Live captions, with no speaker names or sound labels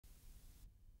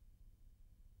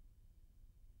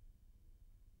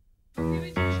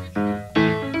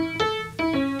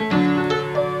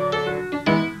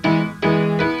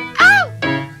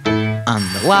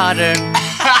the water.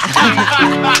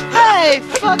 Hey,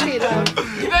 fuck it up.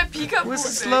 Where's the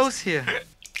slows here?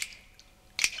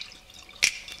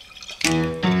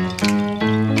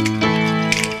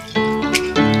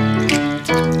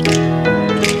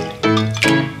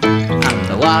 On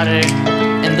the water,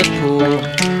 in the pool,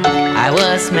 I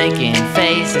was making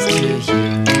faces to you.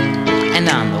 And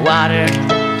on the water,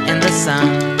 in the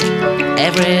sun,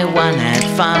 everyone had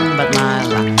fun but my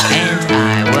luck. And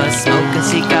I was smoking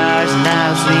cigars and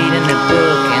I was reading a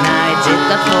book, and I did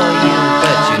that for you,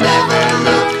 but you never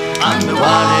looked. On the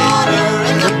water,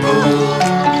 in the pool,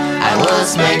 I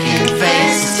was making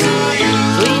faces to you.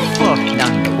 3, 4,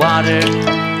 on the water,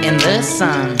 in the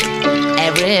sun,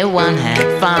 everyone had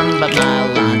fun but my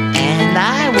luck. And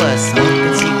I was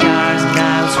smoking cigars and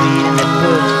I was reading a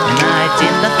book, and I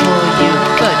did that for you,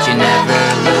 but you never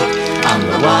looked. On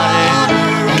the water,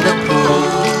 in the pool,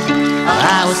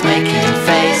 I was making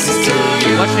faces to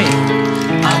you. Watch me.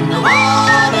 On the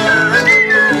water, in the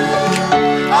pool,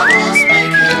 I was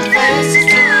making faces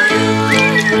to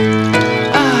you.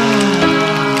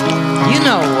 You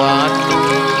know what?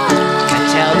 I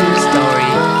tell you a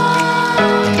story.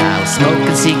 And I was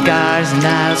smoking cigars and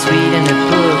I was reading a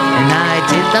book, and I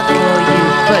did that for you,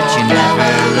 but you never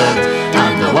looked.